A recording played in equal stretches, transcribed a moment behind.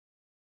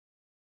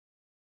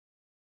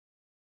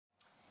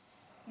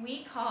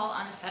We call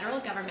on the federal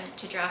government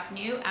to draft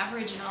new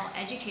Aboriginal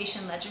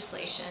education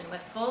legislation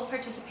with full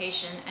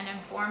participation and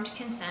informed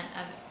consent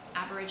of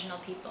Aboriginal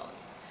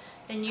peoples.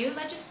 The new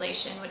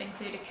legislation would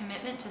include a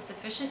commitment to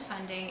sufficient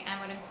funding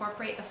and would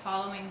incorporate the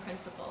following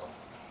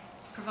principles: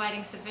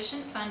 providing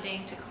sufficient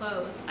funding to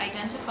close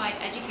identified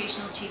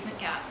educational achievement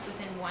gaps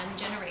within one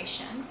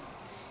generation,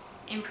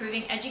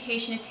 improving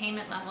education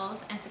attainment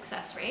levels and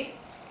success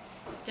rates,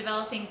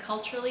 developing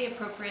culturally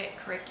appropriate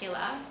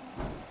curricula,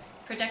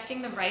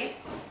 protecting the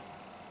rights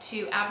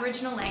to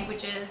Aboriginal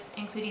languages,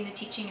 including the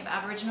teaching of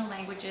Aboriginal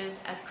languages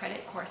as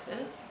credit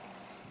courses,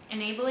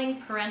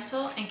 enabling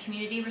parental and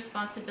community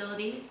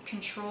responsibility,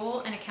 control,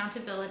 and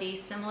accountability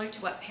similar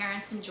to what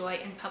parents enjoy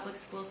in public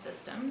school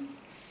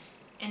systems,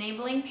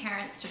 enabling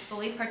parents to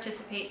fully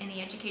participate in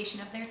the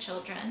education of their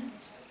children,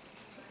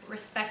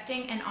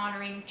 respecting and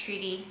honoring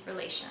treaty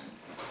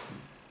relations.